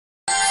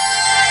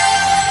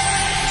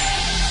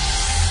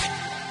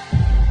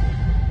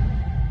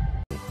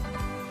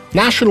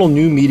National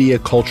New Media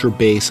Culture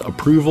Base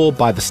approval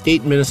by the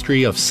State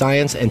Ministry of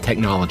Science and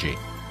Technology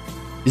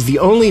is the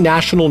only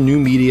national new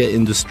media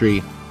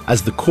industry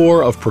as the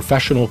core of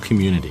professional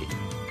community.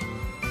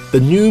 The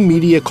New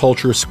Media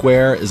Culture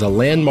Square is a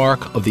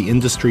landmark of the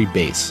industry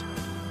base.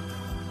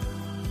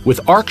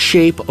 With arc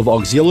shape of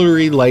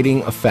auxiliary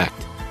lighting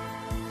effect,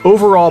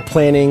 overall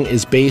planning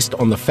is based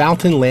on the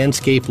fountain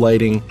landscape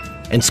lighting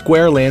and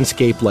square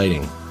landscape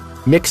lighting,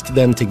 mixed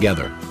them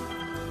together.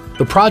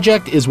 The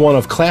project is one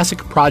of classic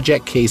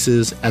project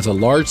cases as a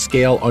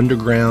large-scale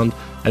underground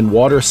and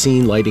water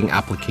scene lighting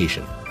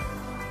application.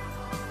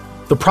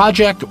 The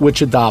project,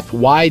 which adopts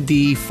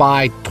YD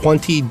Phi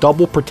 20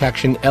 double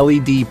protection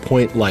LED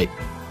point light,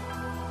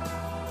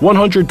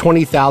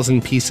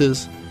 120,000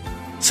 pieces,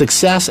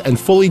 success and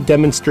fully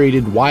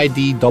demonstrated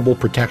YD double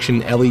protection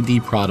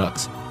LED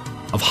products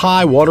of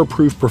high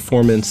waterproof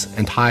performance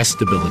and high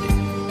stability.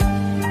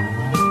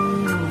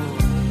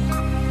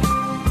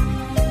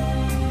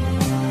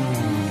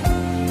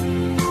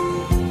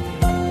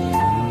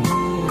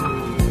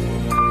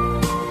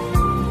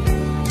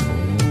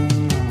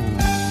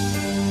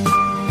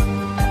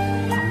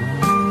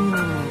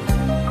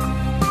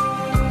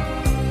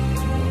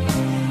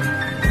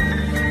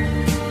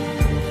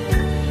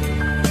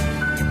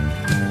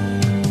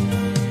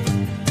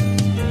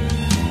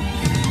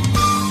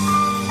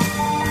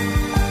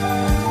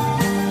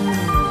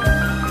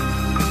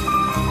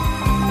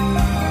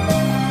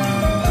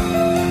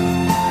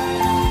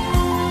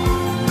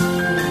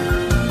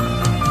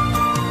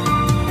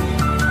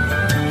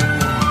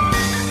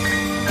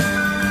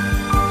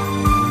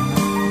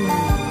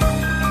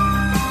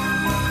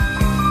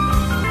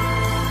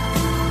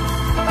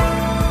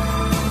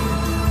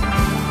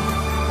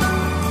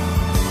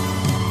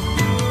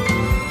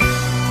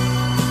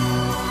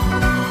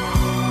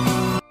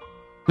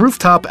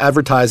 Rooftop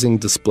advertising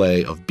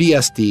display of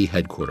BSD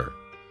headquarter.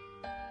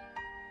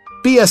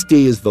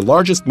 BSD is the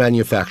largest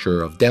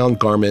manufacturer of down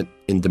garment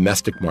in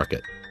domestic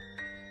market.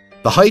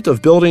 The height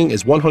of building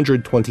is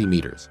 120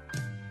 meters.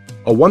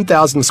 A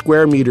 1,000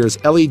 square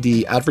meters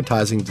LED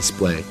advertising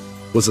display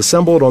was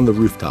assembled on the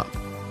rooftop,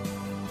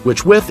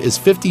 which width is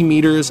 50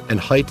 meters and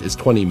height is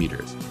 20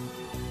 meters.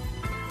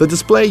 The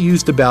display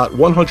used about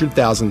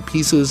 100,000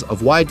 pieces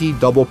of YD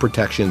double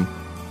protection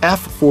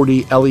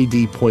F40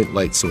 LED point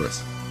light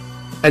source,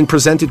 and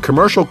presented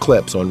commercial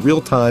clips on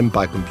real-time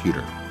by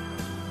computer.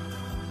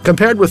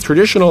 Compared with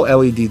traditional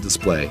LED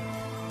display,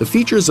 the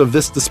features of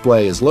this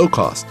display is low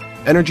cost,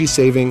 energy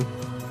saving,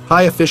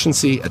 high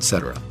efficiency,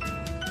 etc.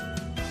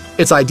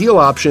 It's ideal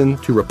option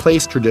to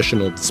replace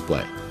traditional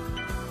display.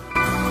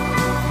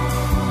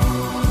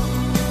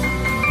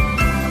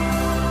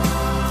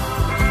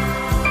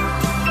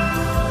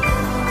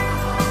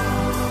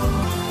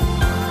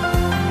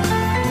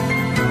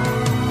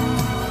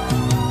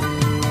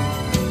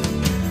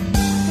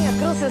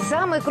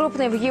 Самый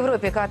крупный в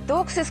Европе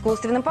каток с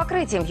искусственным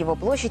покрытием. Его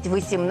площадь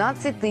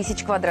 18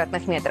 тысяч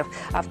квадратных метров.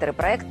 Авторы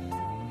проекта.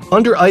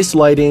 Under ice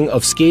lighting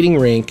of skating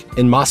rink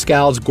in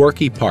Moscow's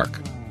Gorky Park.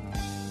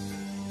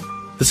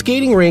 The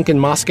skating rink in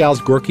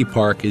Moscow's Gorky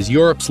Park is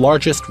Europe's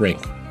largest rink.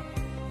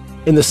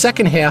 In the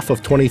second half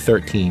of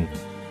 2013,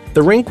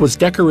 the rink was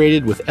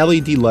decorated with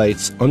LED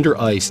lights under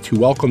ice to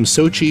welcome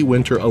Sochi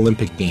Winter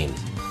Olympic Games.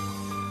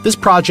 This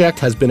project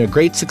has been a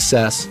great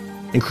success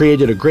and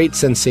created a great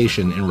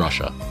sensation in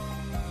Russia.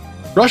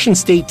 Russian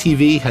state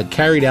TV had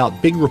carried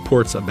out big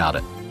reports about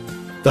it.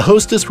 The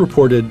hostess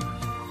reported,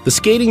 "The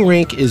skating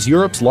rink is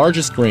Europe's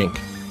largest rink,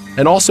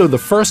 and also the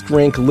first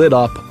rink lit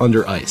up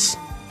under ice.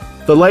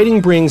 The lighting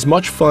brings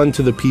much fun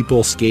to the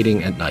people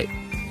skating at night."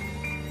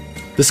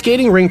 The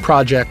skating rink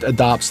project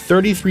adopts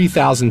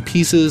 33,000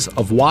 pieces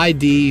of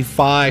YD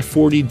Phi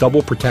 40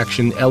 double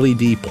protection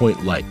LED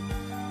point light.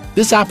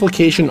 This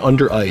application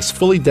under ice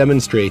fully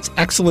demonstrates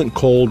excellent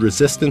cold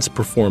resistance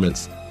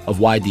performance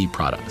of YD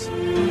products.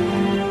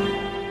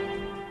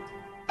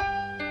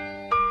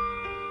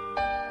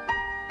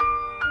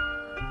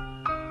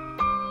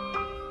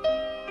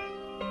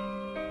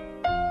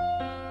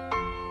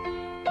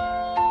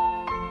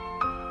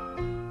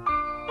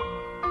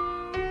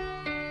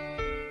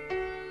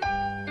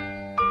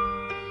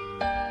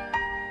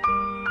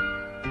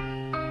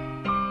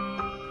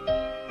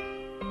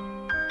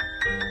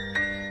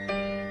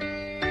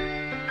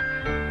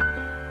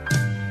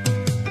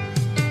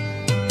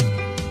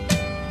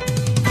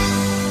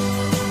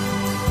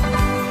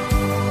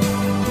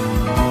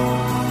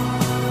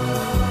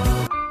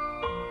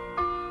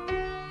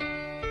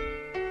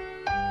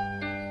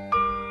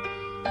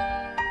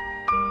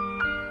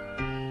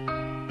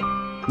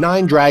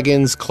 Nine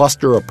Dragons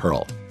Cluster of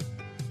Pearl.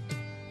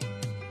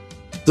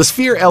 The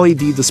Sphere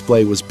LED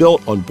display was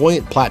built on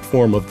buoyant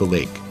platform of the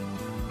lake.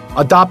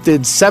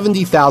 Adopted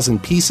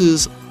 70,000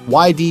 pieces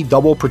YD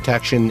double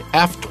protection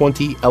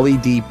F20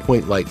 LED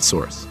point light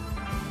source.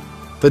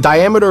 The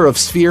diameter of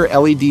Sphere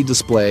LED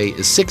display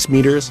is 6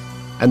 meters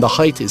and the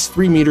height is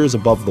 3 meters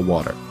above the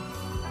water.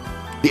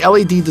 The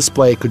LED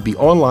display could be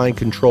online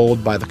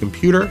controlled by the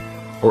computer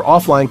or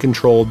offline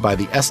controlled by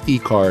the SD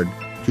card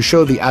to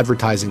show the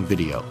advertising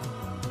video.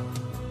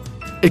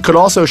 It could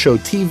also show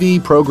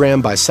TV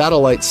programmed by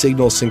satellite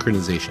signal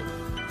synchronization.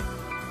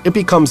 It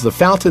becomes the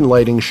fountain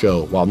lighting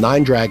show while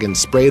 9 dragons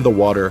spray the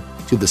water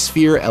to the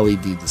Sphere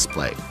LED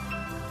display.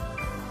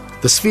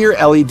 The Sphere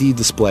LED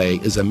display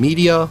is a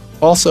media,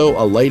 also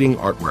a lighting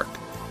artwork.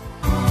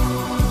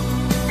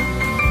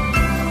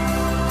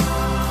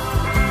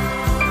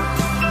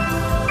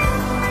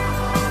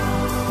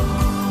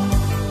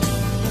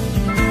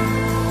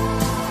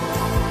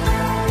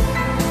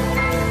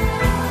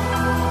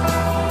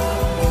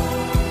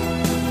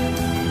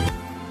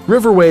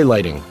 Riverway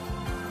lighting.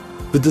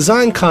 The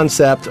design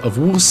concept of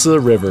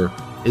Wusi River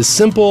is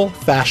simple,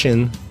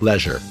 fashion,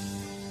 leisure.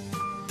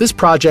 This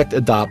project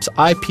adopts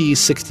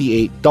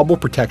IP68 double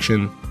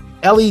protection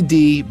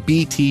LED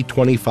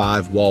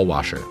BT25 wall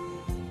washer.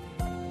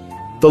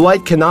 The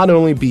light can not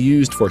only be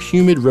used for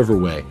humid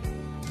riverway,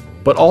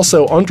 but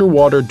also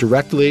underwater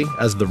directly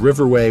as the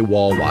riverway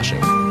wall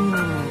washing.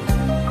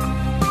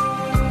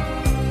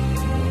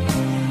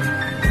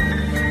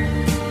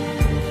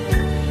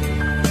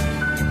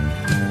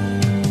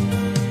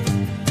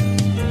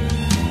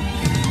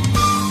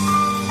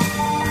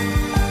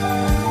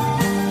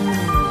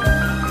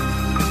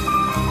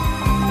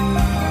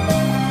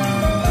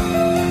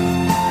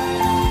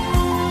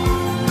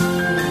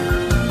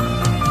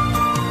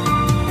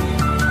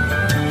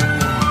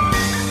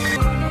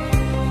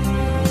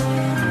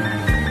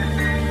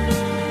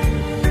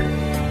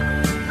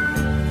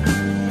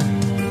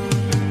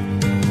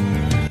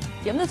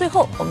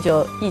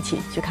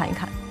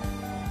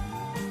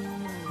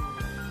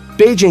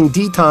 Beijing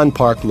Ditan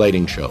Park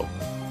Lighting Show.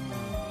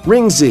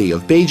 Ring Z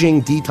of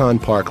Beijing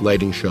Ditan Park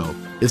Lighting Show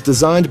is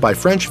designed by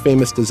French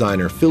famous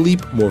designer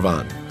Philippe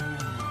Morvan.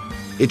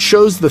 It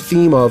shows the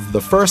theme of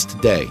the first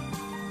day,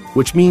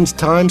 which means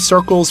time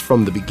circles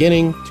from the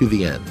beginning to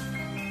the end.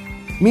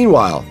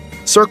 Meanwhile,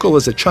 circle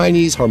is a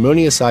Chinese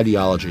harmonious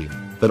ideology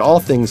that all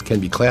things can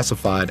be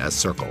classified as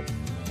circle.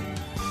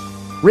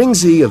 Ring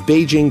Z of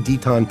Beijing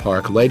Ditan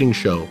Park Lighting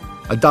Show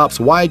adopts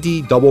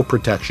YD double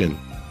protection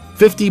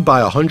 50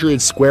 by 100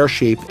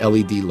 square-shaped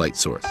LED light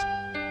source.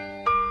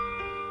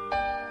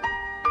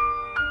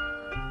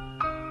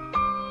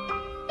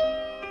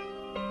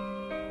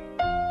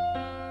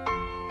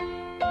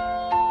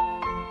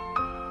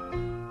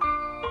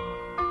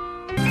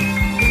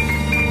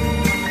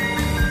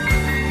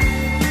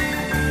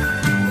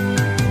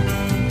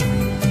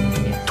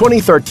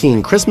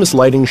 (2013) Christmas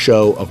Lighting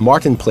Show of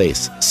Martin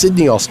Place,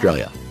 Sydney,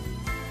 Australia.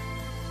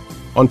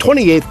 On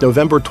 28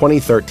 November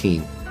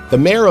 2013, the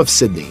Mayor of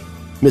Sydney,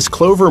 Miss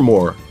Clover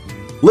Moore,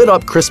 lit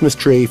up Christmas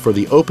tree for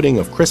the opening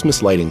of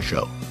Christmas Lighting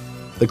Show.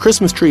 The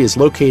Christmas tree is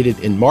located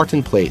in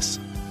Martin Place,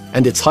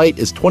 and its height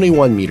is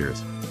 21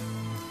 meters.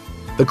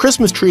 The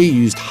Christmas tree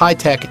used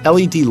high-tech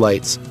LED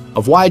lights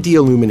of YD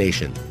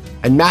illumination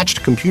and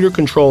matched computer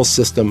control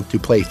system to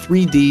play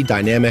 3D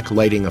dynamic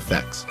lighting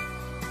effects,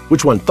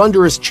 which won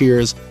thunderous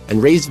cheers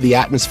and raised the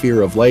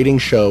atmosphere of lighting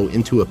show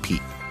into a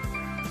peak.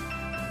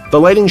 The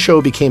lighting show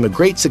became a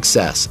great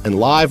success and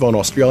live on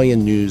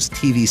Australian News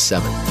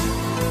TV7.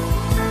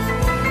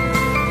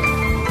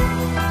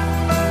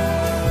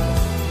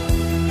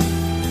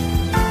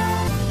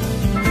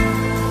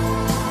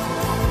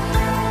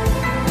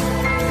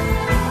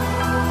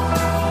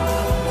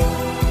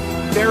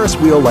 Ferris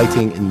wheel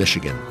lighting in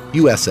Michigan,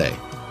 USA.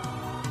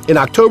 In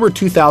October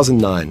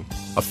 2009,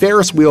 a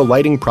Ferris wheel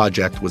lighting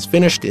project was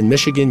finished in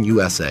Michigan,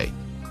 USA.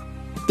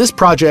 This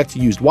project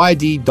used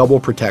YD double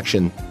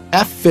protection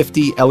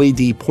F50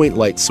 LED point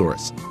light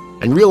source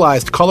and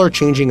realized color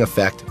changing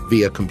effect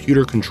via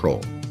computer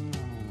control.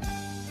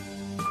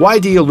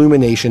 YD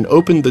illumination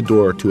opened the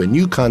door to a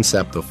new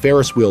concept of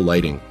Ferris wheel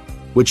lighting,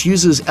 which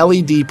uses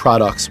LED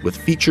products with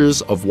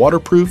features of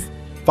waterproof,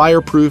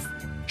 fireproof,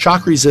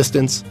 shock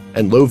resistance,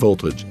 and low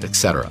voltage,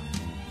 etc.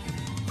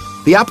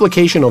 The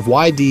application of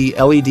YD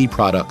LED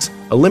products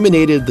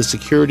eliminated the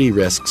security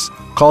risks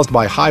caused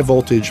by high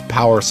voltage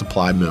power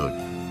supply mode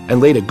and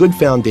laid a good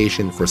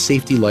foundation for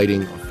safety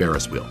lighting of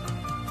Ferris wheel.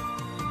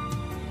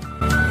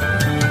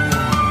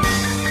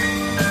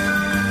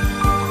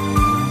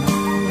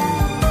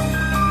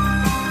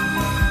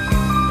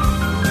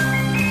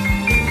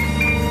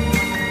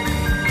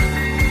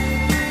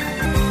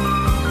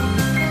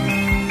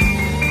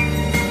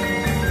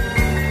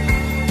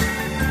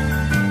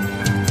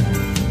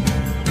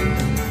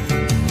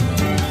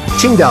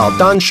 Qingdao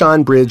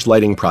Danshan Bridge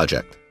Lighting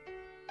Project.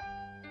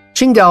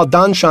 Qingdao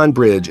Danshan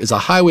Bridge is a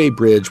highway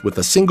bridge with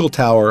a single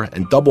tower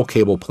and double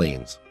cable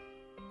planes.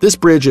 This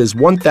bridge is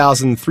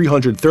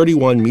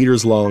 1,331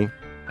 meters long,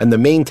 and the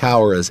main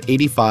tower is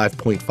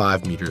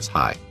 85.5 meters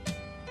high.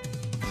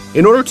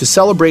 In order to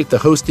celebrate the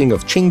hosting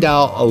of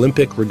Qingdao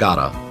Olympic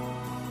Regatta,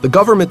 the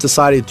government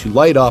decided to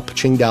light up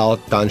Qingdao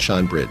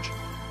Danshan Bridge.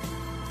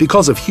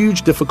 Because of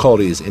huge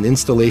difficulties in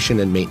installation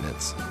and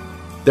maintenance,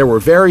 there were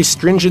very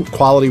stringent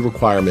quality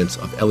requirements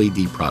of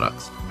LED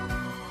products.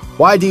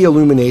 YD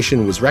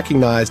illumination was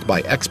recognized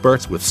by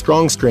experts with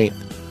strong strength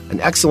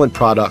and excellent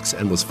products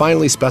and was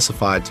finally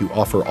specified to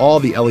offer all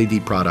the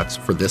LED products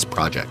for this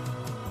project.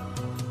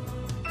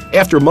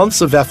 After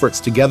months of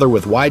efforts together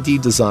with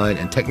YD Design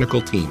and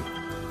technical team,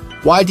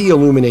 YD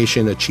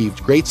Illumination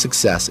achieved great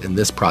success in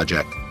this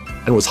project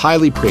and was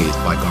highly praised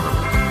by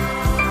government.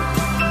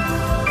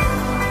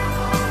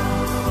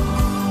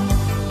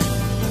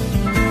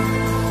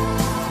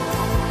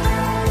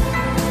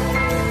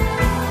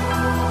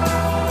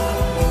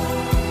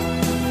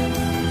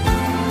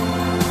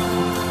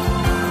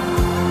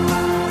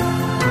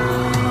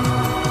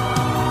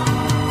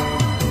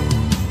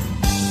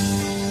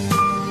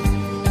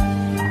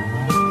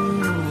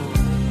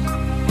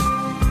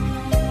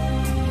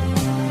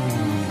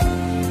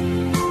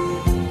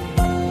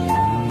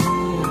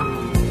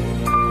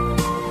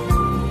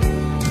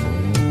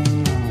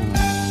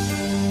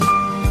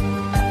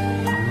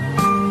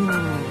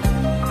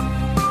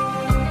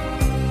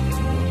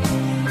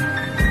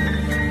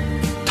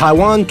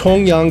 Taiwan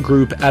Tongyang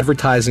Group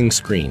advertising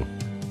screen.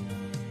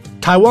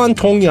 Taiwan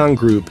Tongyang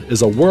Group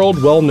is a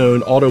world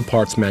well-known auto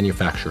parts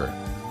manufacturer,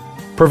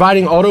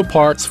 providing auto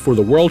parts for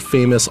the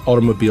world-famous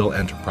automobile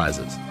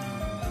enterprises.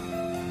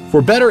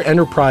 For better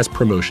enterprise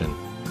promotion,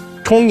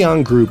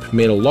 Tongyang Group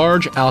made a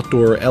large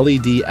outdoor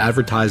LED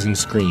advertising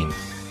screen,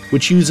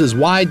 which uses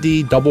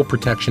YD double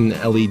protection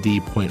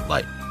LED point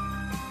light.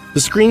 The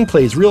screen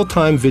plays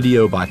real-time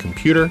video by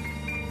computer.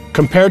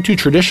 Compared to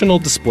traditional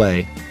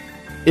display,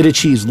 it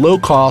achieves low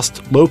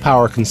cost, low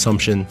power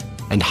consumption,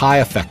 and high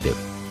effective.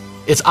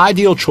 It's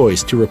ideal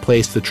choice to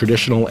replace the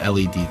traditional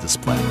LED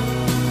display.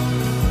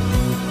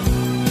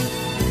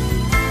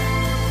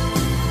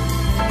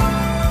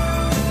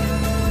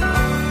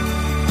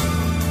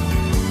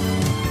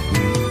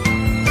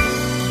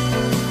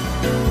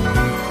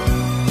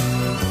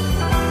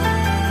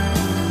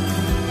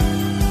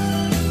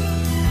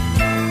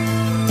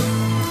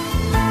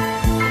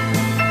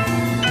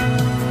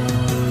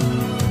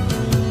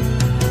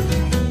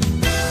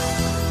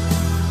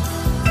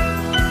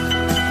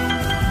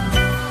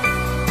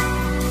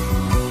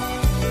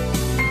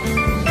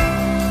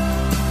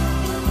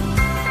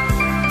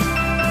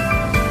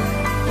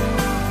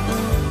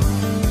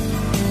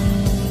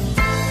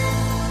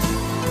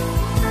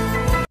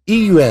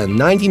 EUN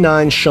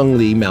 99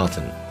 Shengli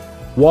Mountain,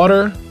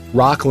 water,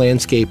 rock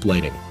landscape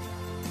lighting.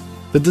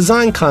 The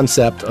design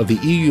concept of the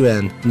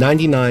EUN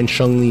 99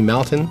 Shengli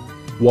Mountain,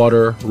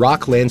 water,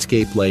 rock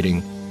landscape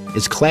lighting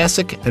is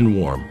classic and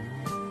warm.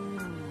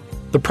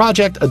 The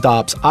project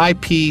adopts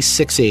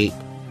IP68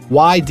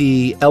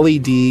 YD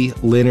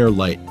LED linear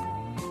light,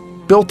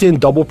 built-in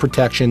double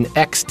protection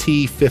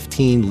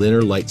XT15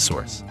 linear light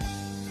source,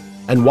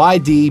 and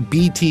YD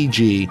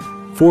BTG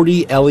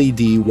 40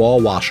 LED wall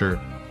washer,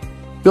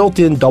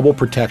 built-in double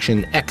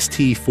protection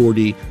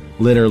XT40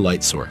 linear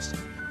light source,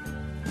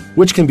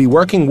 which can be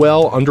working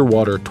well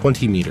underwater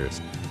 20 meters.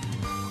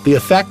 The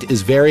effect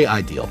is very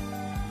ideal.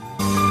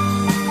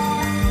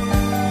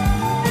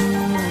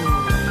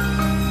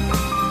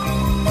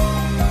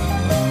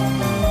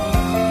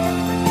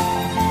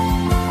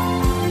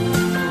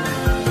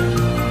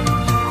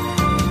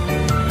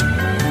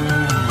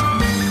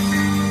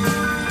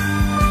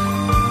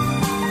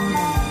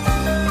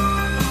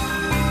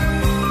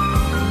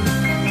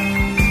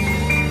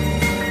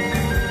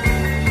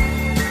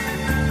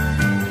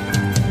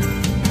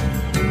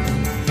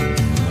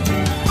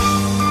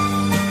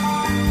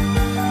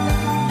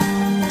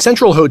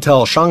 Central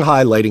Hotel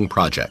Shanghai Lighting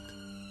Project.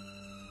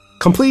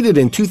 Completed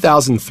in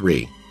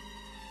 2003,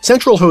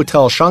 Central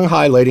Hotel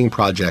Shanghai Lighting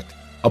Project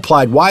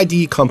applied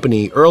YD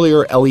Company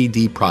earlier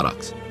LED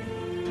products.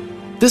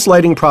 This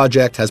lighting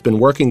project has been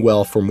working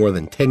well for more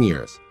than 10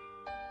 years.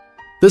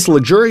 This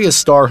luxurious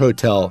star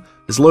hotel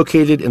is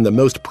located in the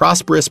most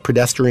prosperous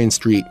pedestrian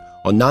street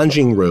on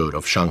Nanjing Road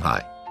of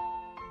Shanghai.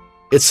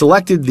 It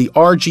selected the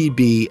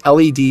RGB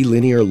LED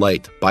linear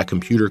light by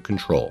computer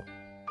control.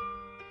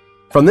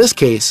 From this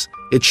case,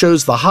 it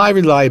shows the high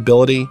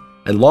reliability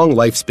and long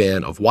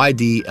lifespan of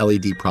YD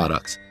LED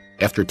products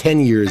after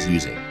 10 years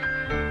using.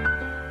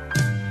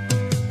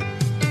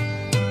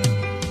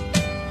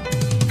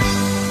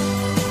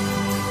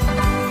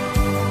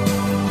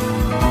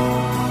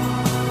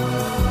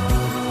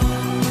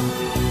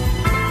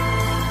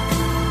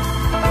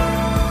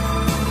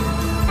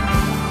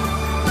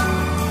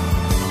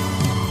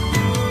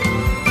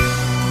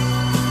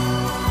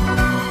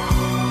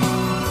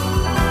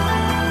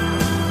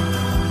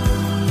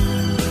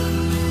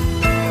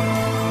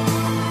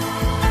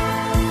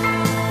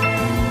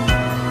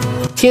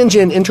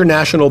 Tianjin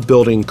International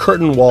Building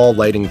Curtain Wall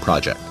Lighting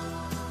Project.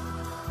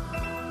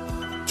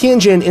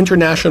 Tianjin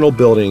International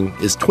Building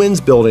is twins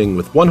building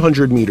with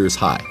 100 meters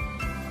high.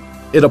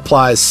 It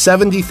applies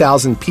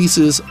 70,000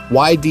 pieces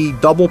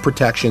YD double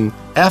protection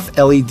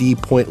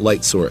FLED point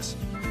light source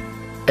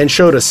and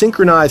showed a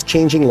synchronized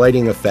changing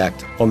lighting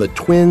effect on the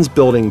twins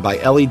building by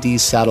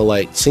LED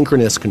satellite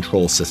synchronous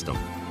control system.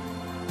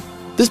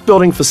 This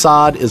building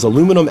facade is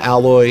aluminum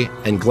alloy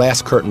and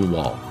glass curtain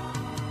wall,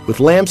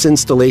 with lamps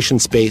installation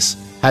space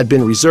had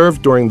been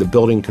reserved during the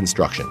building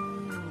construction.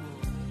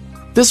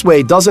 This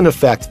way doesn't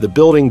affect the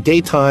building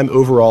daytime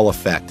overall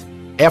effect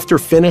after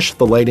finish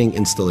the lighting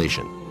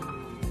installation.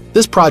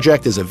 This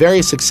project is a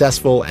very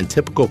successful and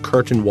typical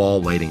curtain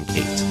wall lighting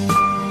case.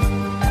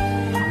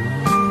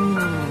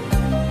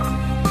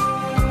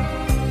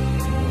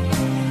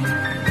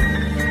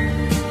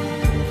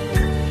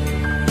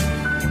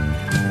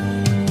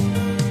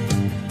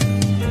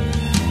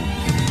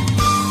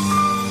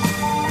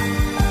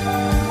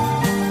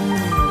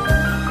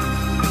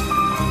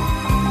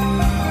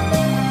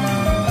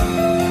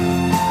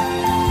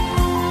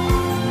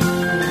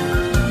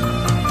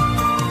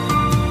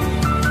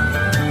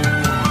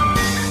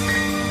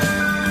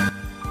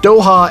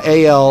 Doha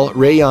Al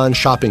Rayyan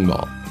Shopping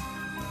Mall.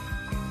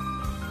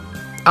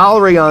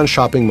 Al Rayyan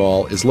Shopping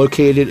Mall is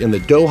located in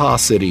the Doha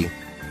city,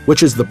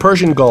 which is the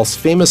Persian Gulf's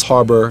famous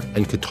harbor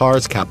and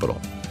Qatar's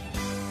capital.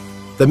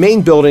 The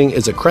main building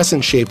is a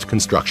crescent-shaped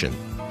construction.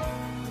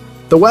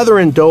 The weather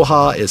in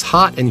Doha is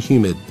hot and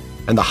humid,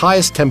 and the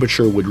highest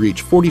temperature would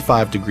reach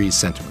 45 degrees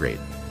centigrade.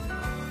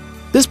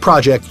 This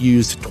project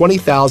used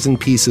 20,000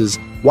 pieces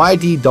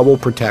YD double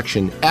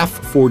protection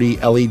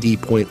F40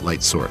 LED point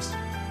light source.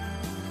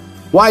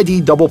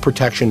 YD double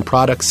protection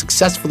products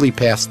successfully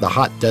passed the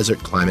hot desert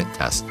climate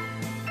test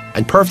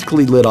and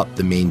perfectly lit up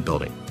the main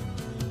building.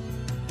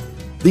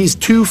 These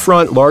two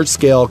front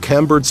large-scale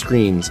cambered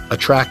screens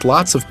attract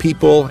lots of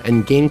people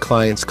and gain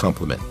clients'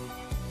 compliment.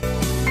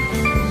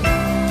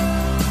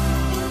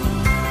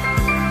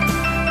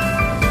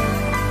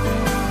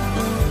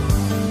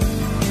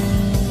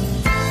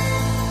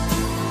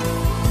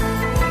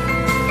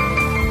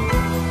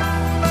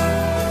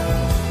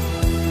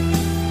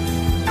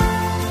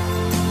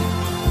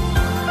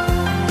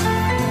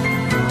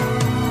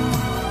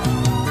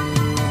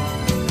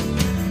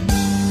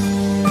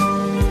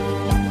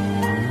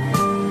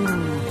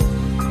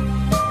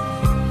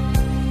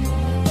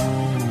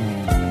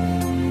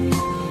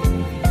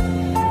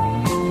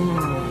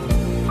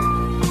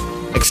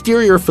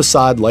 Exterior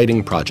facade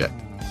lighting project.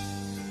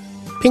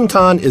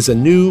 Pingtan is a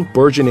new,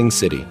 burgeoning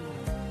city.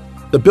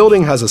 The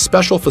building has a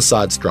special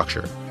facade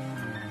structure.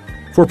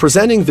 For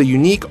presenting the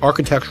unique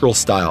architectural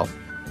style,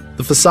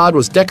 the facade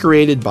was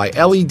decorated by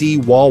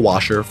LED wall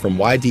washer from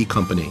YD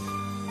Company,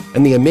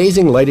 and the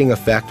amazing lighting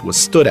effect was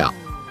stood out.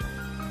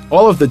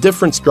 All of the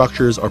different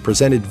structures are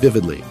presented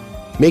vividly,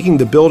 making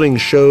the building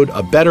showed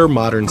a better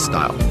modern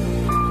style.